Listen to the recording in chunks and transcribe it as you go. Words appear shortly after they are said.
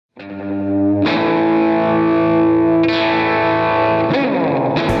Welcome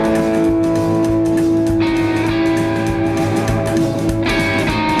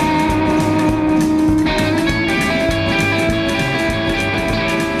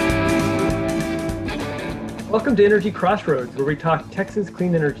to Energy Crossroads, where we talk Texas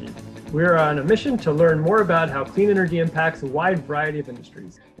clean energy. We're on a mission to learn more about how clean energy impacts a wide variety of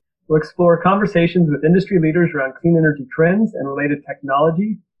industries. We'll explore conversations with industry leaders around clean energy trends and related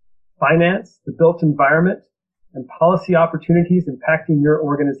technology, finance, the built environment, and policy opportunities impacting your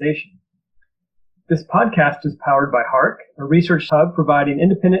organization. This podcast is powered by HARC, a research hub providing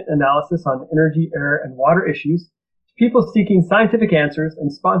independent analysis on energy, air, and water issues to people seeking scientific answers,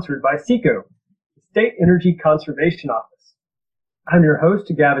 and sponsored by SECO, State Energy Conservation Office. I'm your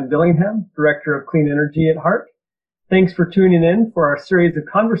host, Gavin Dillingham, Director of Clean Energy at HARC. Thanks for tuning in for our series of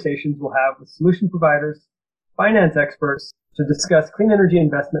conversations we'll have with solution providers, finance experts to discuss clean energy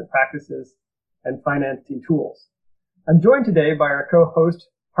investment practices and financing tools. I'm joined today by our co-host,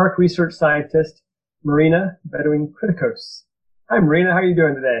 HARC research scientist, Marina Bedouin-Kritikos. Hi, Marina. How are you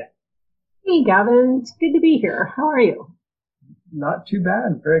doing today? Hey, Gavin. It's good to be here. How are you? Not too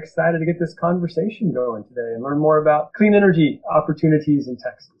bad. Very excited to get this conversation going today and learn more about clean energy opportunities in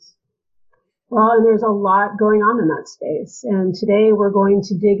Texas. Well, and there's a lot going on in that space. And today we're going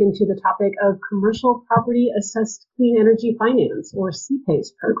to dig into the topic of commercial property assessed clean energy finance, or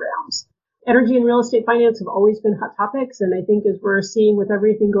CPACE programs. Energy and real estate finance have always been hot topics, and I think as we're seeing with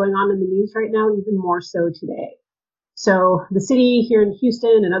everything going on in the news right now, even more so today. So the city here in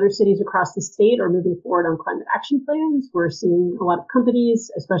Houston and other cities across the state are moving forward on climate action plans. We're seeing a lot of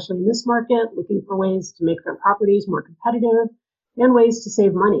companies, especially in this market, looking for ways to make their properties more competitive and ways to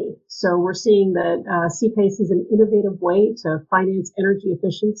save money. So we're seeing that CPACE is an innovative way to finance energy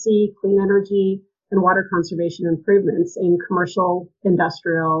efficiency, clean energy, and water conservation improvements in commercial,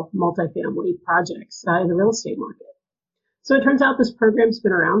 industrial, multifamily projects in the real estate market. So it turns out this program's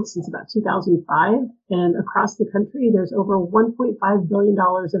been around since about 2005, and across the country, there's over $1.5 billion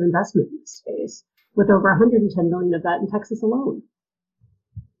of investment in this space, with over $110 million of that in Texas alone.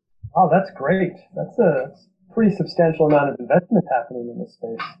 Wow, that's great. That's a pretty substantial amount of investment happening in this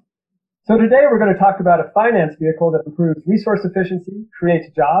space. So today we're going to talk about a finance vehicle that improves resource efficiency, creates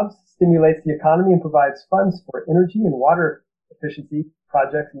jobs, stimulates the economy, and provides funds for energy and water efficiency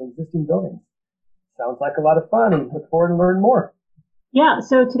projects in existing buildings. Sounds like a lot of fun, and look forward to learn more. Yeah,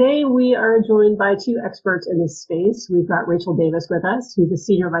 so today we are joined by two experts in this space. We've got Rachel Davis with us, who's the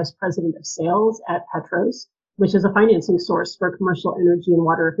Senior Vice President of Sales at Petros, which is a financing source for commercial energy and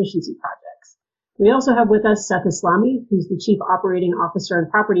water efficiency projects. We also have with us Seth Islami, who's the Chief Operating Officer and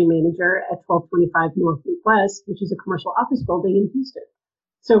Property Manager at 1225 North Loop West, which is a commercial office building in Houston.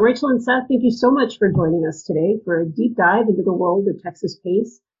 So Rachel and Seth, thank you so much for joining us today for a deep dive into the world of Texas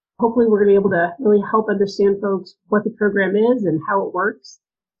PACE. Hopefully we're going to be able to really help understand folks what the program is and how it works.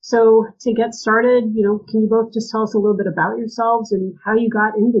 So to get started, can you both just tell us a little bit about yourselves and how you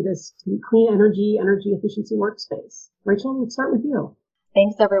got into this clean energy efficiency workspace? Rachel, let's start with you.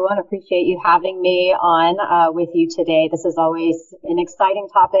 Thanks, everyone. Appreciate you having me on with you today. This is always an exciting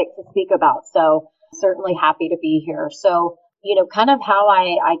topic to speak about. So certainly happy to be here. So, kind of how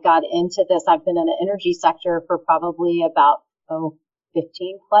I got into this, I've been in the energy sector for probably about,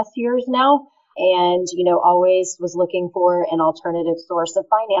 15 plus years now. And, always was looking for an alternative source of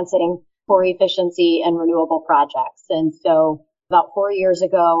financing for efficiency and renewable projects. And so about 4 years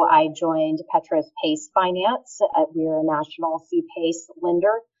ago, I joined Petros PACE Finance. We're a national CPACE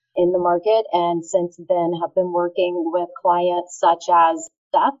lender in the market. And since then have been working with clients such as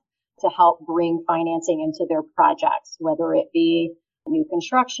Seth to help bring financing into their projects, whether it be new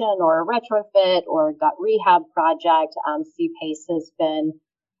construction or a retrofit or a gut rehab project. CPACE has been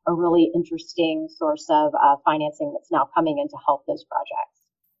a really interesting source of financing that's now coming in to help those projects.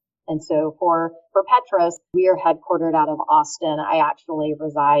 And so for Petros, we are headquartered out of Austin. I actually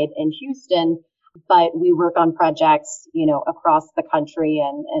reside in Houston, but we work on projects, across the country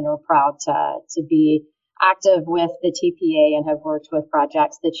and are proud to be active with the TPA and have worked with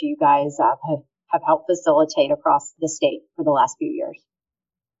projects that you guys have helped facilitate across the state for the last few years.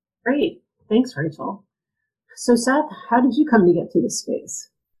 Great. Thanks, Rachel. So Seth, how did you come to get to this space?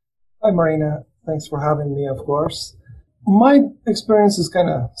 Hi, Marina. Thanks for having me, of course. My experience is kind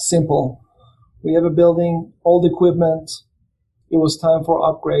of simple. We have a building, old equipment. It was time for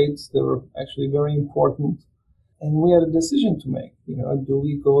upgrades. They were actually very important. And we had a decision to make. Do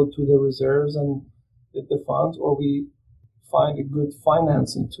we go to the reserves and get the funds, or we find a good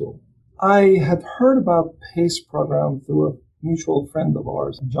financing tool? I had heard about PACE program through a mutual friend of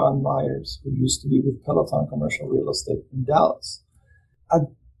ours, John Myers, who used to be with Peloton Commercial Real Estate in Dallas. At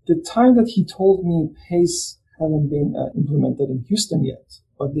the time that he told me PACE hadn't been implemented in Houston yet,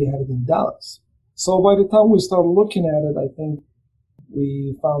 but they had it in Dallas. So by the time we started looking at it, I think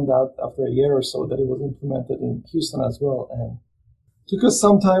we found out after a year or so that it was implemented in Houston as well. And it took us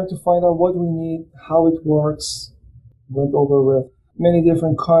some time to find out what we need, how it works, went over with many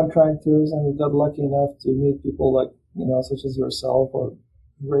different contractors, and we got lucky enough to meet people like, such as yourself or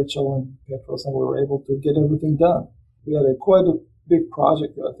Rachel and Petros, and we were able to get everything done. We had quite a big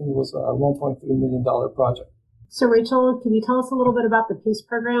project. I think it was a $1.3 million project. So Rachel, can you tell us a little bit about the PACE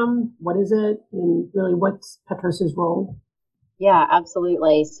program? What is it, and really what's Petros's role? Yeah,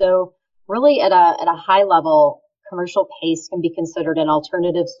 absolutely. So really at a high level, commercial PACE can be considered an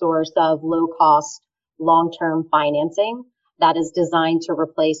alternative source of low cost, long-term financing that is designed to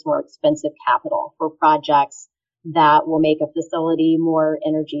replace more expensive capital for projects that will make a facility more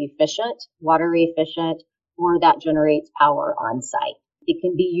energy efficient, water efficient, or that generates power on site. It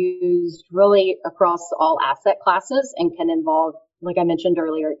can be used really across all asset classes and can involve, like I mentioned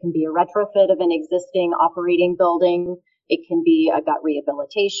earlier, it can be a retrofit of an existing operating building. It can be a gut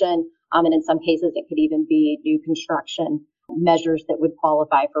rehabilitation. And in some cases, it could even be new construction measures that would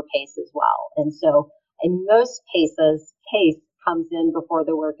qualify for PACE as well. And so in most cases, PACE comes in before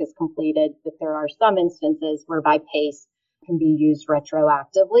the work is completed, but there are some instances whereby PACE can be used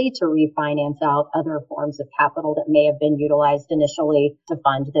retroactively to refinance out other forms of capital that may have been utilized initially to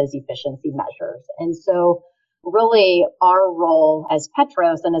fund those efficiency measures. And so really our role as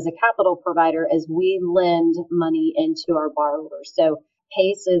Petros and as a capital provider is we lend money into our borrowers. So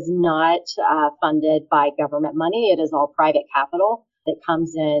PACE is not funded by government money. It is all private capital that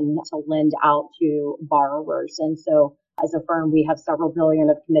comes in to lend out to borrowers. And so as a firm, we have several billion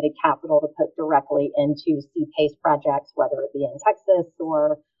of committed capital to put directly into CPACE projects, whether it be in Texas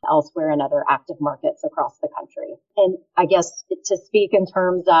or elsewhere in other active markets across the country. And I guess to speak in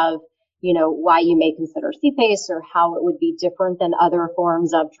terms of, why you may consider CPACE or how it would be different than other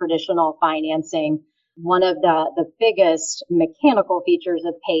forms of traditional financing, one of the biggest mechanical features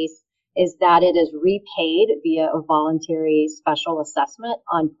of PACE is that it is repaid via a voluntary special assessment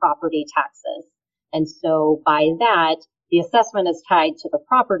on property taxes. And so by that, the assessment is tied to the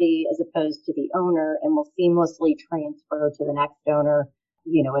property as opposed to the owner and will seamlessly transfer to the next owner,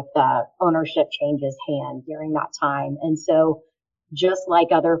 if the ownership changes hand during that time. And so just like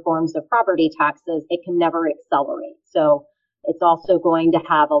other forms of property taxes, it can never accelerate. So it's also going to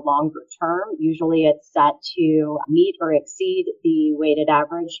have a longer term. Usually it's set to meet or exceed the weighted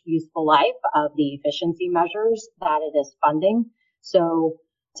average useful life of the efficiency measures that it is funding. So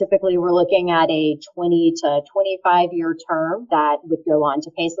typically we're looking at a 20 to 25 year term that would go on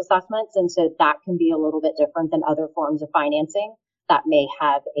to PACE assessments. And so that can be a little bit different than other forms of financing that may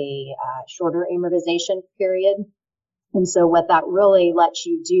have a shorter amortization period. And so what that really lets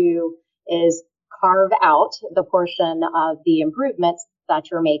you do is carve out the portion of the improvements that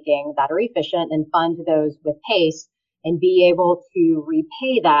you're making that are efficient and fund those with PACE and be able to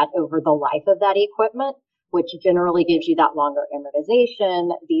repay that over the life of that equipment, which generally gives you that longer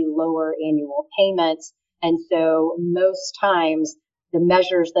amortization, the lower annual payments. And so most times the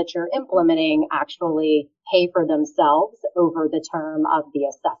measures that you're implementing actually pay for themselves over the term of the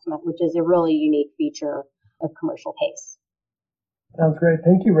assessment, which is a really unique feature of commercial PACE. Sounds great.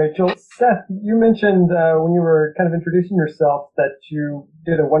 Thank you, Rachel. Seth, you mentioned when you were kind of introducing yourself that you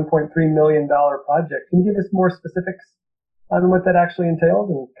did a $1.3 million project. Can you give us more specifics on what that actually entailed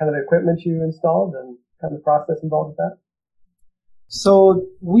and kind of the equipment you installed and kind of the process involved with that? So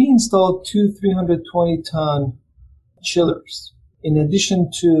we installed two 320-ton chillers. In addition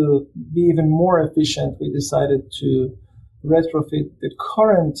to be even more efficient, we decided to retrofit the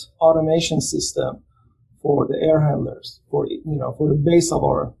current automation system for the air handlers, for the base of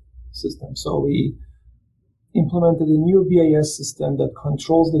our system. So we implemented a new BAS system that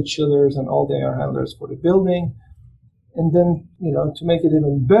controls the chillers and all the air handlers for the building. And then, to make it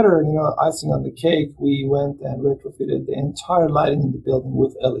even better, icing on the cake, we went and retrofitted the entire lighting in the building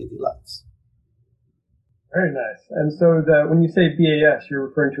with LED lights. Very nice. And so when you say BAS, you're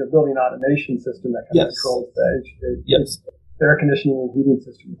referring to a building automation system that kind of controls the air conditioning and heating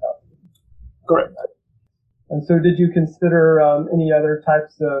system. Correct. And so did you consider any other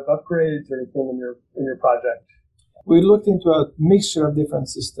types of upgrades or anything in your project? We looked into a mixture of different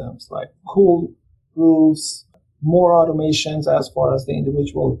systems like cool roofs, more automations as far as the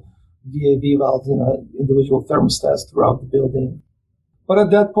individual VAV valves, individual thermostats throughout the building. But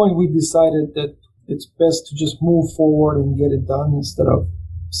at that point, we decided that it's best to just move forward and get it done instead of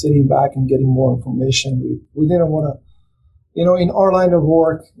sitting back and getting more information. We didn't want to, in our line of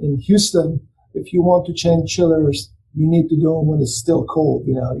work in Houston, if you want to change chillers, You need to go when it's still cold,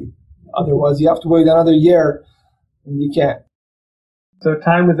 Otherwise, you have to wait another year, and you can't. So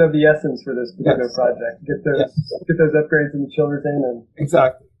time was of the essence for this particular project. Get those upgrades in the chillers in and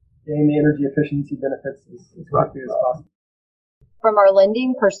exactly gain the energy efficiency benefits as quickly as possible. From our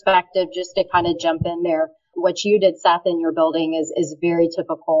lending perspective, just to kind of jump in there, what you did, Seth, in your building is very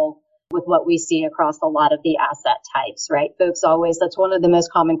typical with what we see across a lot of the asset types, right? Folks always, that's one of the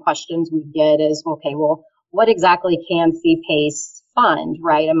most common questions we get is, okay, well, what exactly can CPACE fund,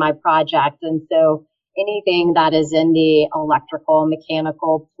 right, in my project? And so anything that is in the electrical,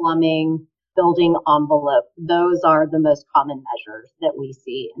 mechanical, plumbing, building envelope, those are the most common measures that we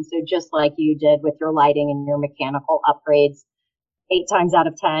see. And so just like you did with your lighting and your mechanical upgrades, 8 times out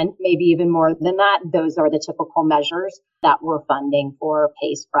of 10, maybe even more than that, those are the typical measures that we're funding for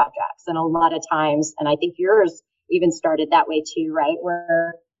PACE projects. And a lot of times, and I think yours even started that way too, right?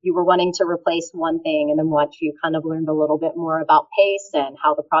 Where you were wanting to replace one thing, and then once you kind of learned a little bit more about PACE and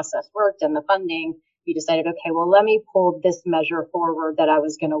how the process worked and the funding, you decided, okay, well, let me pull this measure forward that I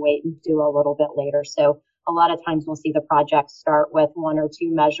was going to wait and do a little bit later. So a lot of times we'll see the project start with 1 or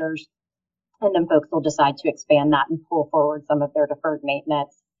 2 measures, and then folks will decide to expand that and pull forward some of their deferred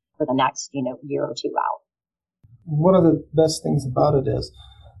maintenance for the next, year or 2 out. One of the best things about it is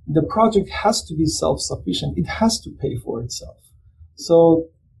the project has to be self-sufficient. It has to pay for itself. So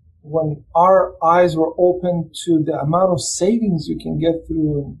when our eyes were open to the amount of savings you can get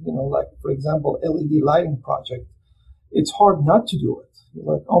through, like, for example, LED lighting project, it's hard not to do it.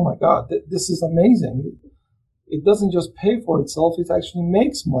 You're like, oh my God, this is amazing. It doesn't just pay for itself, it actually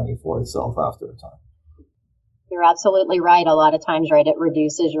makes money for itself after a time. You're absolutely right. A lot of times, right, it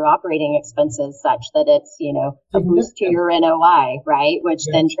reduces your operating expenses such that it's, a boost to your NOI, right, which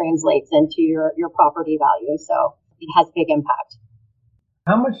then translates into your property value. So it has big impact.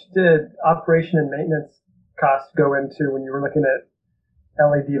 How much did operation and maintenance costs go into when you were looking at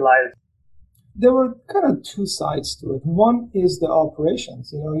LED lights? There were kind of 2 sides to it. One is the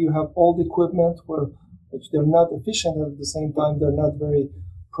operations. You have old equipment which they're not efficient, and at the same time, they're not very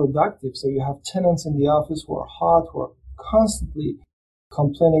productive. So you have tenants in the office who are hot, who are constantly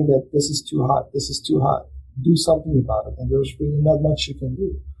complaining that this is too hot, do something about it. And there's really not much you can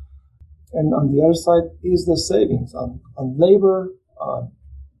do. And on the other side is the savings on labor, on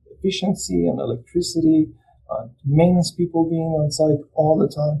efficiency, on electricity, on maintenance people being on site all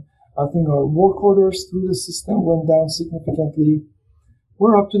the time. I think our work orders through the system went down significantly.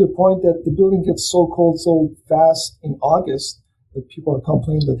 We're up to the point that the building gets so cold so fast in August that people are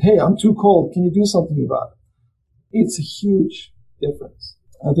complaining that, hey, I'm too cold. Can you do something about it? It's a huge difference.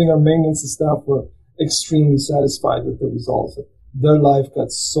 I think our maintenance staff were extremely satisfied with the results. Their life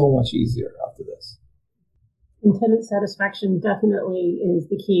got so much easier after this. And tenant satisfaction definitely is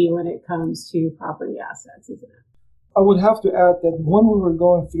the key when it comes to property assets, isn't it? I would have to add that when we were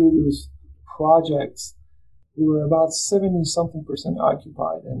going through those projects, we were about 70-something%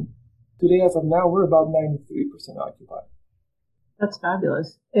 occupied. And today, as of now, we're about 93% occupied. That's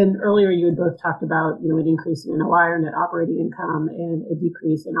fabulous. And earlier you had both talked about, an increase in NOI or net operating income and a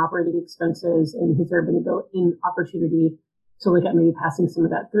decrease in operating expenses. And has there been an opportunity to look at maybe passing some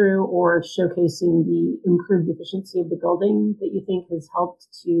of that through or showcasing the improved efficiency of the building that you think has helped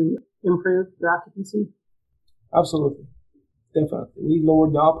to improve your occupancy? Absolutely. Definitely. We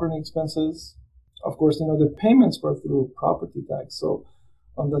lowered the operating expenses. Of course, the payments were through property tax. So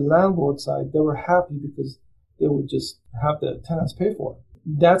on the landlord side, they were happy because they would just have the tenants pay for it.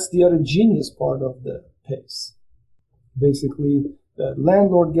 That's the other genius part of the PACE. Basically, the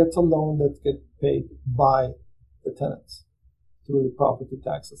landlord gets a loan that gets paid by the tenants through the property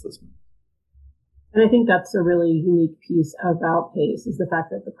tax assessment. And I think that's a really unique piece about PACE is the fact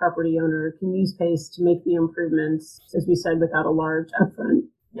that the property owner can use PACE to make the improvements, as we said, without a large upfront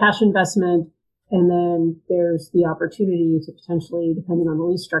cash investment. And then there's the opportunity to potentially, depending on the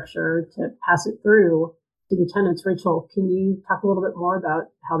lease structure, to pass it through to the tenants. Rachel, can you talk a little bit more about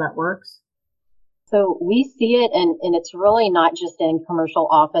how that works? So we see it, and it's really not just in commercial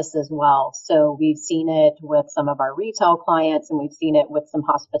office as well. So we've seen it with some of our retail clients, and we've seen it with some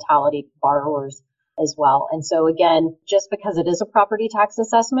hospitality borrowers as well. And so again, just because it is a property tax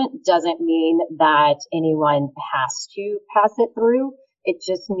assessment doesn't mean that anyone has to pass it through. It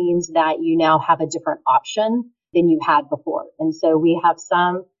just means that you now have a different option than you had before. And so we have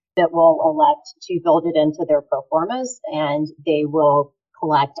some that will elect to build it into their pro formas, and they will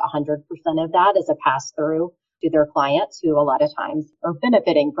collect 100% of that as a pass through to their clients who a lot of times are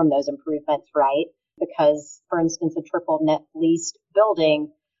benefiting from those improvements, right? Because, for instance, a triple net leased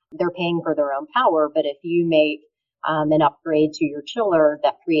building, they're paying for their own power. But if you make an upgrade to your chiller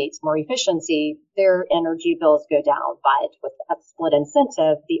that creates more efficiency, their energy bills go down. But with a split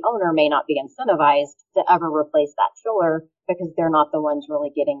incentive, the owner may not be incentivized to ever replace that chiller because they're not the ones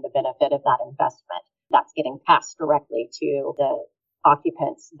really getting the benefit of that investment. That's getting passed directly to the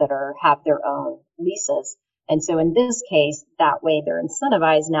occupants that have their own leases. And so in this case, that way they're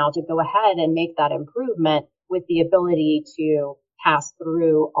incentivized now to go ahead and make that improvement with the ability to pass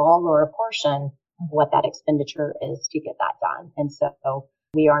through all or a portion of what that expenditure is to get that done. And so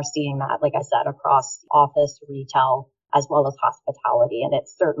we are seeing that, like I said, across office, retail, as well as hospitality. And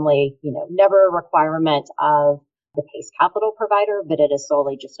it's certainly, never a requirement of the PACE capital provider, but it is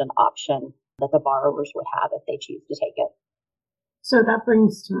solely just an option that the borrowers would have if they choose to take it. So that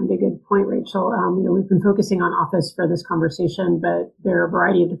brings to mind a good point, Rachel. We've been focusing on office for this conversation, but there are a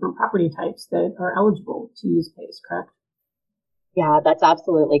variety of different property types that are eligible to use PACE, correct? Yeah, that's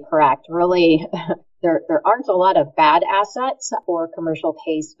absolutely correct. Really, there aren't a lot of bad assets for commercial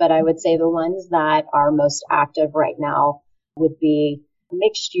PACE, but I would say the ones that are most active right now would be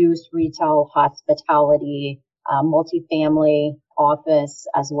mixed use, retail, hospitality, multifamily, office,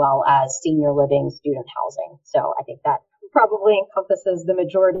 as well as senior living, student housing. So I think that probably encompasses the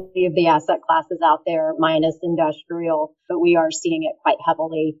majority of the asset classes out there, minus industrial, but we are seeing it quite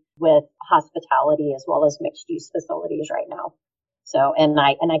heavily with hospitality as well as mixed use facilities right now. So, and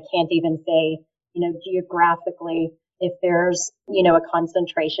I can't even say, geographically, if there's, a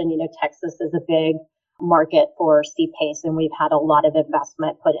concentration, Texas is a big market for CPACE, and we've had a lot of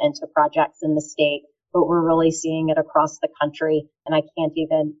investment put into projects in the state, but we're really seeing it across the country. And I can't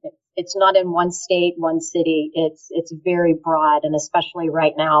even, it's not in one state, one city. It's very broad. And especially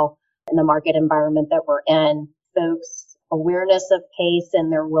right now in the market environment that we're in, folks' awareness of PACE and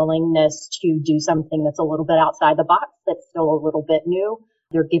their willingness to do something that's a little bit outside the box, that's still a little bit new.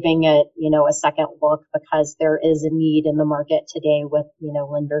 They're giving it, a second look because there is a need in the market today with,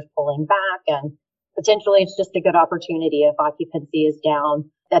 lenders pulling back, and potentially it's just a good opportunity if occupancy is down.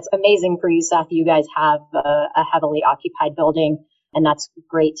 That's amazing for you, Seth. You guys have a heavily occupied building, and that's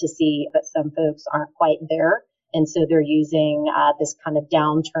great to see, but some folks aren't quite there. And so they're using this kind of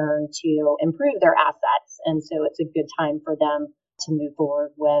downturn to improve their assets. And so it's a good time for them to move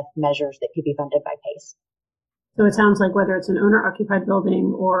forward with measures that could be funded by PACE. So it sounds like whether it's an owner-occupied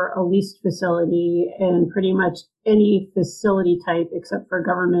building or a leased facility, and pretty much any facility type except for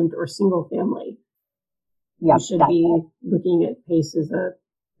government or single family, you should be looking at PACE as a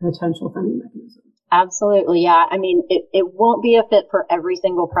potential funding mechanism. Absolutely, yeah. I mean, it won't be a fit for every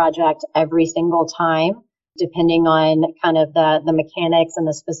single project every single time, depending on kind of the mechanics and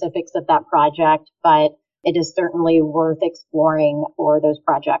the specifics of that project, but it is certainly worth exploring for those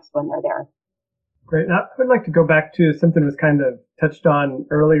projects when they're there. Great. Now, I would like to go back to something that was kind of touched on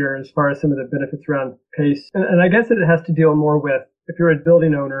earlier as far as some of the benefits around PACE. And I guess it has to deal more with if you're a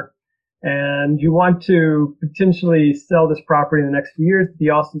building owner and you want to potentially sell this property in the next few years, but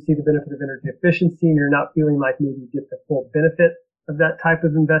you also see the benefit of energy efficiency and you're not feeling like maybe you get the full benefit of that type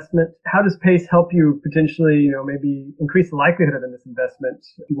of investment. How does PACE help you potentially, maybe increase the likelihood of this investment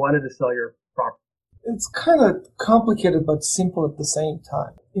if you wanted to sell your property? It's kind of complicated but simple at the same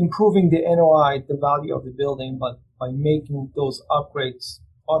time. Improving the NOI, the value of the building, but by making those upgrades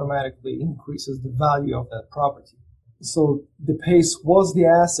automatically increases the value of that property. So the PACE was the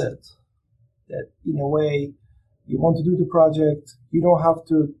asset that, in a way, you want to do the project, you don't have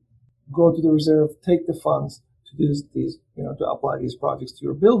to go to the reserve, take the funds to do these, to apply these projects to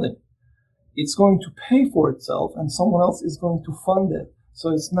your building. It's going to pay for itself, and someone else is going to fund it. So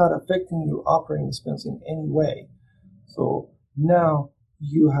it's not affecting your operating expense in any way. So now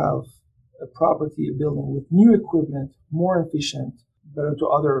you have a property, a building with new equipment, more efficient, better to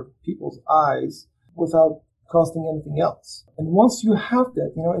other people's eyes, without costing anything else. And once you have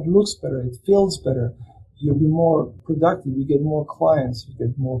that, it looks better, it feels better, you'll be more productive, you get more clients, you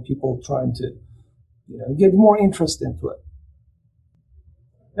get more people trying to, get more interest into it.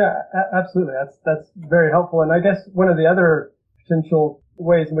 Yeah, absolutely. That's very helpful. And I guess one of the other potential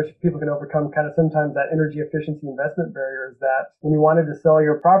ways in which people can overcome kind of sometimes that energy efficiency investment barrier is that when you wanted to sell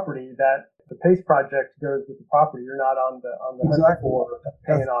your property, that the PACE project goes with the property. You're not on the exactly. Hook for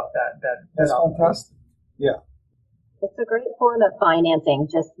paying off that. That's fantastic. Yeah. It's a great form of financing,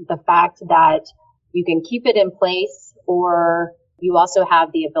 just the fact that you can keep it in place, or you also have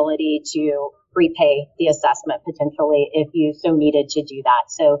the ability to prepay the assessment potentially if you so needed to do that.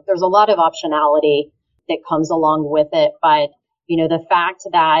 So there's a lot of optionality that comes along with it. But, the fact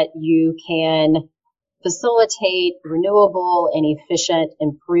that you can facilitate renewable and efficient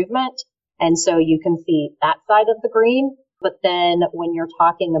improvement, and so you can see that side of the green, But then when you're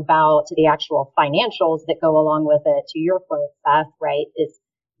talking about the actual financials that go along with it, to your point, Seth, right, is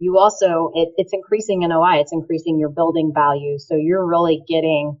you also, it's increasing NOI, it's increasing your building value. So you're really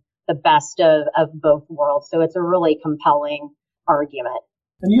getting the best of both worlds. So it's a really compelling argument.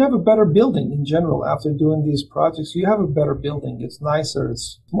 And you have a better building in general. After doing these projects, you have a better building. It's nicer.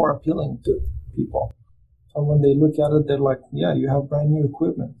 It's more appealing to people. And when they look at it, they're like, yeah, you have brand new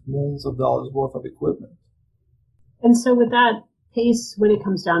equipment, millions of dollars worth of equipment. And so with that, PACE, when it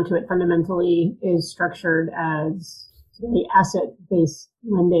comes down to it, fundamentally is structured as really asset-based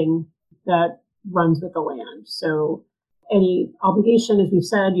lending that runs with the land. So any obligation, as we've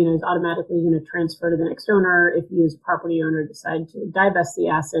said, is automatically going to transfer to the next owner if you as property owner decide to divest the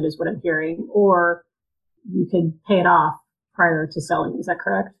asset, is what I'm hearing, or you could pay it off prior to selling. Is that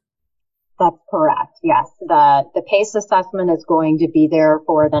correct? That's correct. Yes. The PACE assessment is going to be there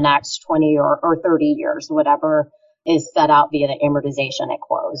for the next 20 or 30 years, whatever is set out via the amortization at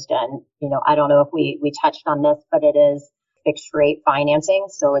closed. And, I don't know if we touched on this, but it is fixed rate financing.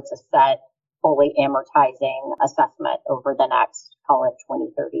 So it's a set, fully amortizing assessment over the next, call it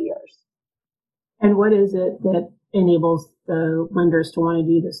 20, 30 years. And what is it that enables the lenders to want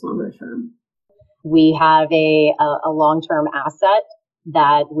to do this longer term? We have a long-term asset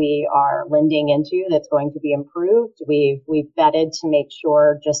that we are lending into that's going to be improved. We've vetted to make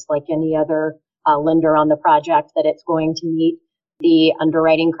sure, just like any other lender on the project, that it's going to meet the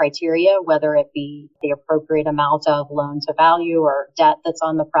underwriting criteria, whether it be the appropriate amount of loan to value or debt that's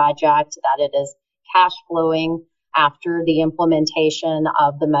on the project, that it is cash flowing after the implementation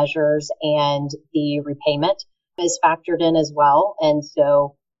of the measures, and the repayment is factored in as well. And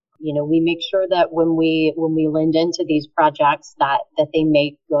so, we make sure that when we lend into these projects that they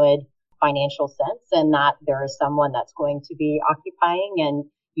make good financial sense, and that there is someone that's going to be occupying and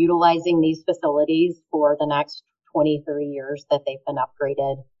utilizing these facilities for the next 20, 30 years that they've been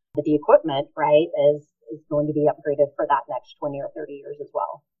upgraded. That the equipment, right, is going to be upgraded for that next 20 or 30 years as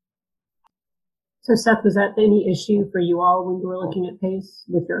well. So Seth, was that any issue for you all when you were looking at PACE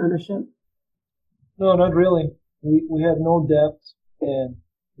with your ownership? No, not really. We had no debt, and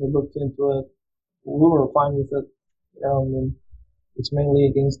we looked into it. We were fine with it. It's mainly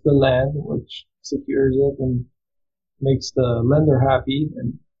against the land, which secures it and makes the lender happy.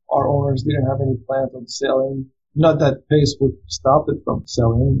 And our owners didn't have any plans on selling. Not that PACE would stop it from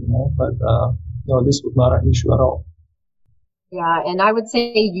selling, but no, this was not an issue at all. Yeah, and I would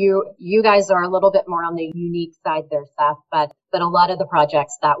say you guys are a little bit more on the unique side there, Seth, but a lot of the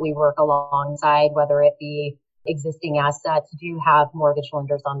projects that we work alongside, whether it be existing assets, do have mortgage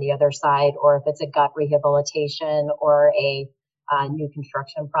lenders on the other side, or if it's a gut rehabilitation or a new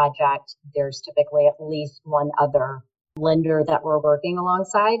construction project, there's typically at least one other lender that we're working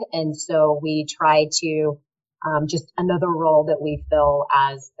alongside. And so we try to just another role that we fill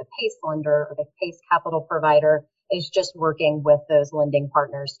as the PACE lender or the PACE capital provider is just working with those lending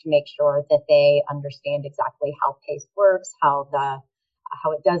partners to make sure that they understand exactly how PACE works, how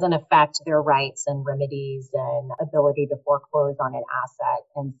it doesn't affect their rights and remedies and ability to foreclose on an asset.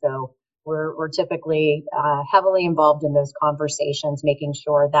 And so we're typically heavily involved in those conversations, making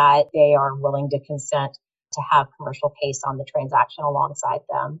sure that they are willing to consent to have commercial PACE on the transaction alongside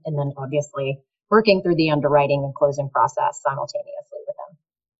them. And then obviously working through the underwriting and closing process simultaneously with them.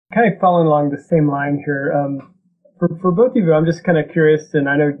 Kind of following along the same line here. For both of you, I'm just kind of curious, and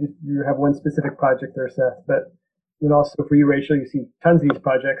I know you have one specific project there, Seth, but also for you, Rachel, you see tons of these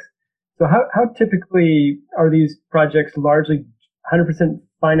projects. So how typically are these projects largely 100%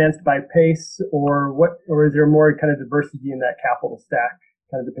 financed by PACE, or is there more kind of diversity in that capital stack,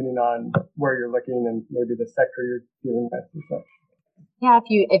 kind of depending on where you're looking and maybe the sector you're dealing with and such? Yeah,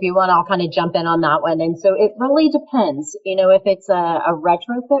 if you want, I'll kind of jump in on that one. And so it really depends. If it's a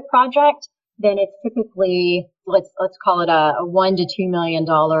retrofit project, then it's typically, let's call it a $1 to $2 million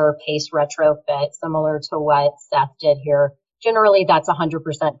PACE retrofit, similar to what Seth did here. Generally, that's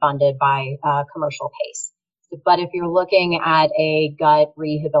 100% funded by commercial PACE. But if you're looking at a gut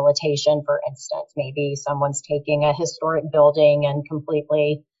rehabilitation, for instance, maybe someone's taking a historic building and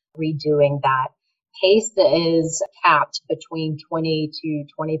completely redoing that, PACE is capped between 20 to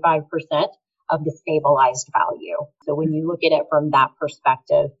 25% of the stabilized value. So when you look at it from that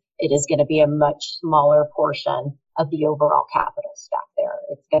perspective, it is going to be a much smaller portion of the overall capital stack there.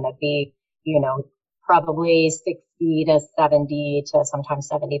 It's going to be, probably 60 to 70 to sometimes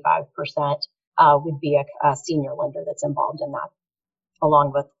 75% would be a senior lender that's involved in that,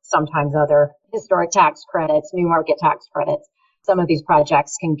 along with sometimes other historic tax credits, new market tax credits. Some of these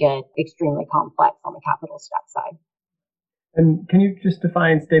projects can get extremely complex on the capital stack side. And can you just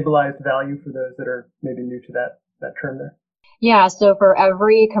define stabilized value for those that are maybe new to that term there? Yeah, so for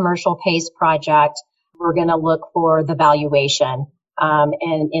every commercial PACE project, we're going to look for the valuation.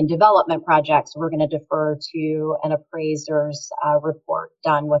 And in development projects, we're going to defer to an appraiser's report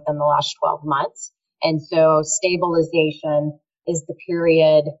done within the last 12 months. And so stabilization is the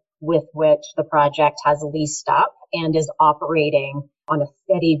period with which the project has leased up and is operating on a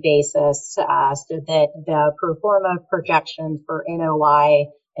steady basis, so that the pro forma projections for NOI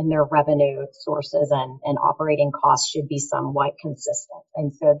and their revenue sources and operating costs should be somewhat consistent.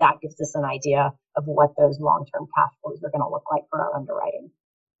 And so that gives us an idea of what those long-term cash flows are going to look like for our underwriting.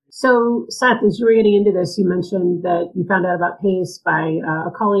 So, Seth, as you were getting into this, you mentioned that you found out about PACE by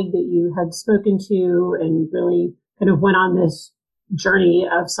a colleague that you had spoken to and really kind of went on this journey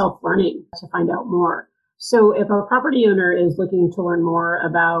of self-learning to find out more. So if a property owner is looking to learn more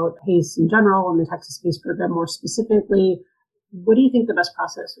about PACE in general and the Texas PACE program more specifically, what do you think the best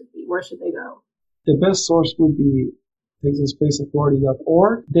process would be? Where should they go? The best source would be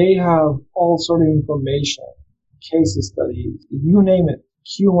TexasPaceAuthority.org. They have all sort of information, case studies, you name it,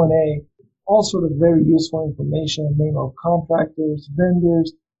 Q&A, all sort of very useful information, name of contractors,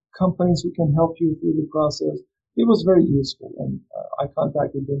 vendors, companies who can help you through the process. It was very useful, and I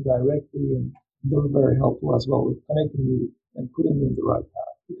contacted them directly, and they were very helpful as well with connecting me and putting me in the right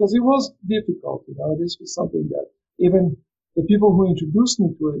path. Because it was difficult, this was something that even the people who introduced me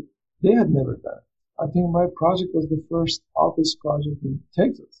to it, they had never done. I think my project was the first office project in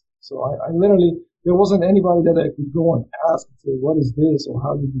Texas. So I literally, there wasn't anybody that I could go and ask and say, what is this? Or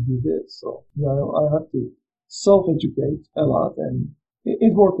how did you do this? So, I had to self-educate a lot, and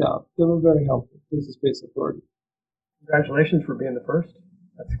it worked out. They were very helpful. Texas PACE Authority. Congratulations for being the first.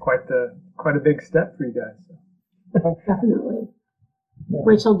 That's quite a big step for you guys. Definitely. Yeah.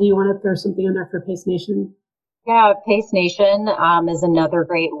 Rachel, do you want to throw something in there for PACE Nation? Yeah, PACE Nation is another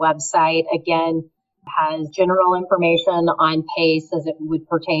great website. Again, has general information on PACE as it would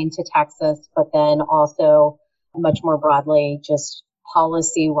pertain to Texas, but then also much more broadly, just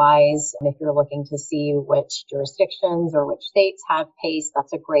policy-wise. If you're looking to see which jurisdictions or which states have PACE,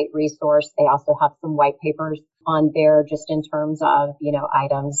 that's a great resource. They also have some white papers on there just in terms of,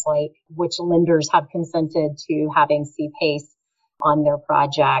 items like which lenders have consented to having CPACE on their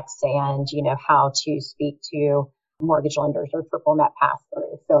projects and, how to speak to mortgage lenders or triple net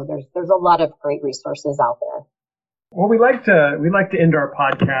pass-through. So there's a lot of great resources out there. Well, we like to end our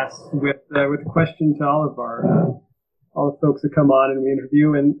podcast with a question to all of all the folks that come on and we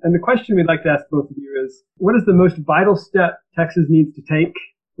interview. And the question we'd like to ask both of you is, what is the most vital step Texas needs to take,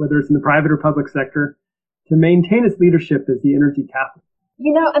 whether it's in the private or public sector, to maintain its leadership as the energy capital?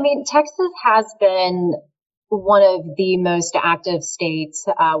 Texas has been one of the most active states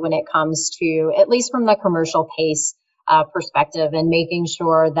when it comes to, at least from the commercial PACE perspective, and making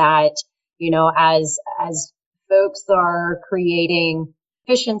sure that, as folks are creating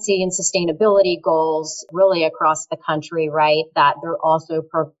efficiency and sustainability goals really across the country, right, that they're also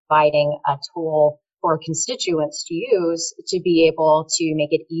providing a tool for constituents to use to be able to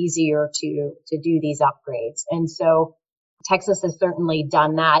make it easier to do these upgrades. And so Texas has certainly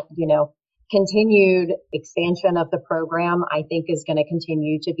done that. Continued expansion of the program, I think, is going to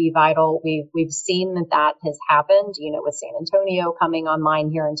continue to be vital. We've seen that has happened, with San Antonio coming online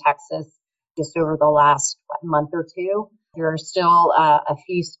here in Texas just over the last month or two. There are still a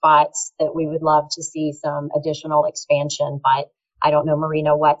few spots that we would love to see some additional expansion, but I don't know,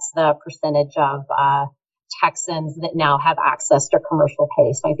 Marina, what's the percentage of Texans that now have access to commercial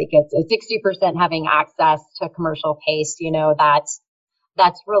PACE? I think it's 60% having access to commercial PACE.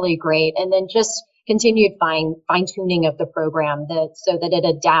 That's really great. And then just continued fine tuning of the program so that it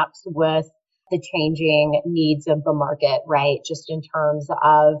adapts with the changing needs of the market, right? Just in terms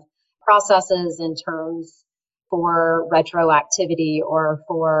of processes, in terms for retroactivity or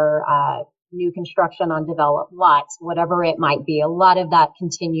for new construction on developed lots, whatever it might be. A lot of that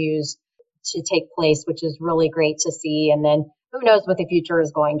continues to take place, which is really great to see. And then who knows what the future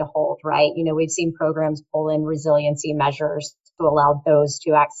is going to hold, right? We've seen programs pull in resiliency measures to allow those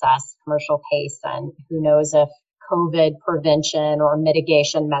to access commercial PACE, and who knows if COVID prevention or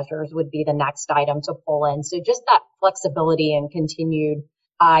mitigation measures would be the next item to pull in. So just that flexibility and continued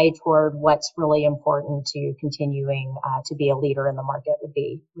eye toward what's really important to continuing to be a leader in the market would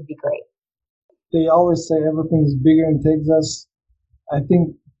be great. They always say everything is bigger in Texas. I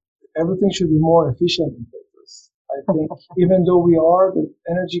think everything should be more efficient in Texas. I think even though we are the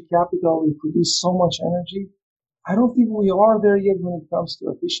energy capital, we produce so much energy, I don't think we are there yet when it comes to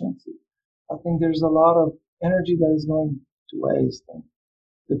efficiency. I think there's a lot of energy that is going to waste. And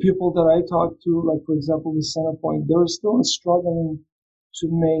the people that I talk to, like, for example, the CenterPoint, they're still struggling to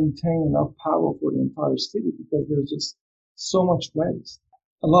maintain enough power for the entire city because there's just so much waste.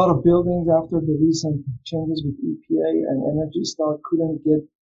 A lot of buildings after the recent changes with EPA and Energy Star couldn't get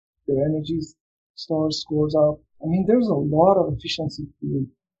their Energy Star scores up. I mean, there's a lot of energy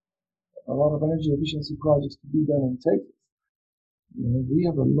efficiency projects to be done in Texas. We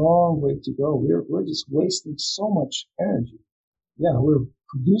have a long way to go. We're just wasting so much energy. Yeah, we're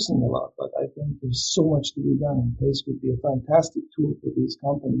producing a lot, but I think there's so much to be done, and PACE would be a fantastic tool for these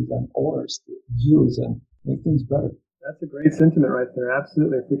companies and owners to use and make things better. That's a great sentiment right there.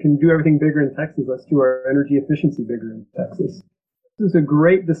 Absolutely. If we can do everything bigger in Texas, let's do our energy efficiency bigger in Texas. This is a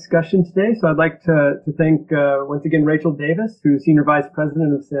great discussion today. So I'd like to thank once again Rachel Davis, who's Senior Vice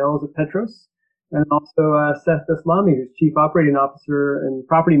President of Sales at Petros, and also Seth Aslami, who's Chief Operating Officer and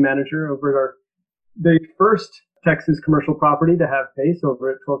Property Manager over at the first Texas commercial property to have PACE over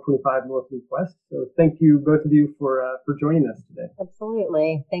at 1225 North Loop West. So thank you, both of you, for joining us today.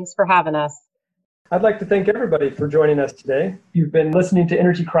 Absolutely. Thanks for having us. I'd like to thank everybody for joining us today. You've been listening to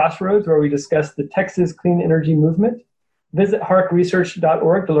Energy Crossroads, where we discuss the Texas clean energy movement. Visit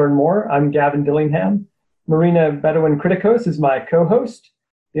harkresearch.org to learn more. I'm Gavin Dillingham. Marina Bedouin-Kritikos is my co-host.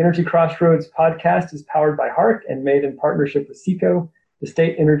 The Energy Crossroads podcast is powered by HARC and made in partnership with SECO, the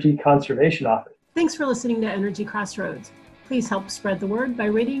State Energy Conservation Office. Thanks for listening to Energy Crossroads. Please help spread the word by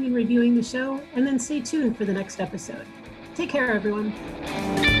rating and reviewing the show, and then stay tuned for the next episode. Take care, everyone.